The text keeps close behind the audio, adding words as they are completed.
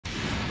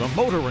The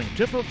motoring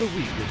tip of the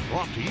week is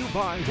brought to you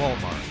by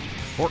Walmart.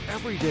 For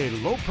everyday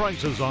low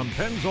prices on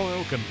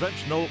Pennzoil,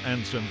 conventional,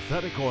 and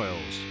synthetic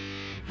oils.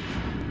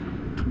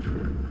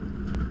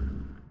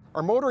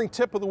 Our motoring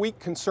tip of the week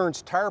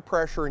concerns tire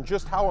pressure and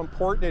just how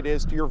important it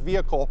is to your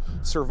vehicle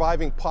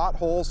surviving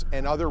potholes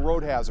and other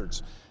road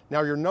hazards.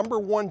 Now, your number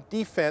one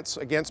defense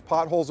against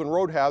potholes and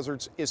road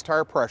hazards is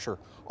tire pressure.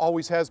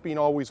 Always has been,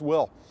 always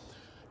will.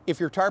 If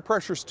your tire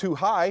pressure is too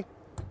high,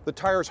 the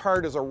tire is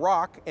hard as a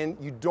rock and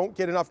you don't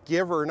get enough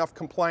give or enough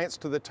compliance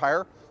to the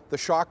tire, the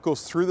shock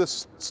goes through the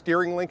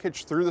steering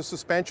linkage, through the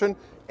suspension,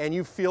 and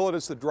you feel it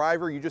as the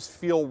driver. You just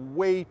feel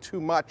way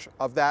too much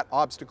of that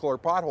obstacle or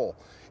pothole.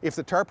 If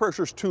the tire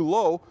pressure is too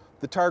low,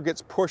 the tire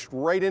gets pushed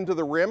right into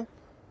the rim.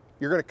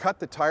 You're going to cut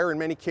the tire in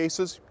many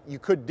cases. You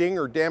could ding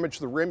or damage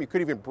the rim. You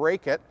could even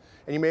break it,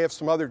 and you may have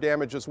some other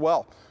damage as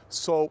well.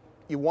 So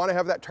you want to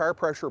have that tire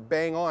pressure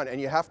bang on, and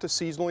you have to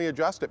seasonally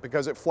adjust it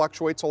because it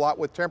fluctuates a lot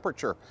with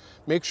temperature.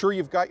 Make sure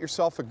you've got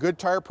yourself a good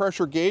tire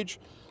pressure gauge.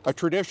 A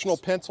traditional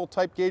pencil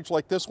type gauge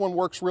like this one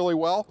works really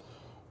well,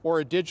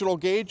 or a digital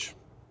gauge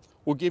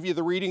will give you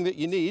the reading that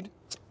you need.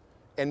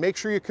 And make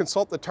sure you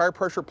consult the tire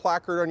pressure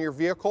placard on your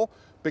vehicle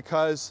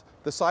because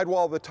the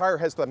sidewall of the tire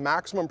has the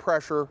maximum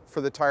pressure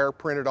for the tire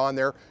printed on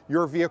there.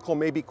 Your vehicle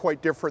may be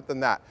quite different than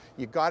that.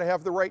 You've got to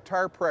have the right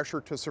tire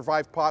pressure to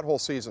survive pothole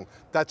season.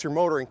 That's your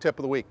motoring tip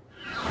of the week.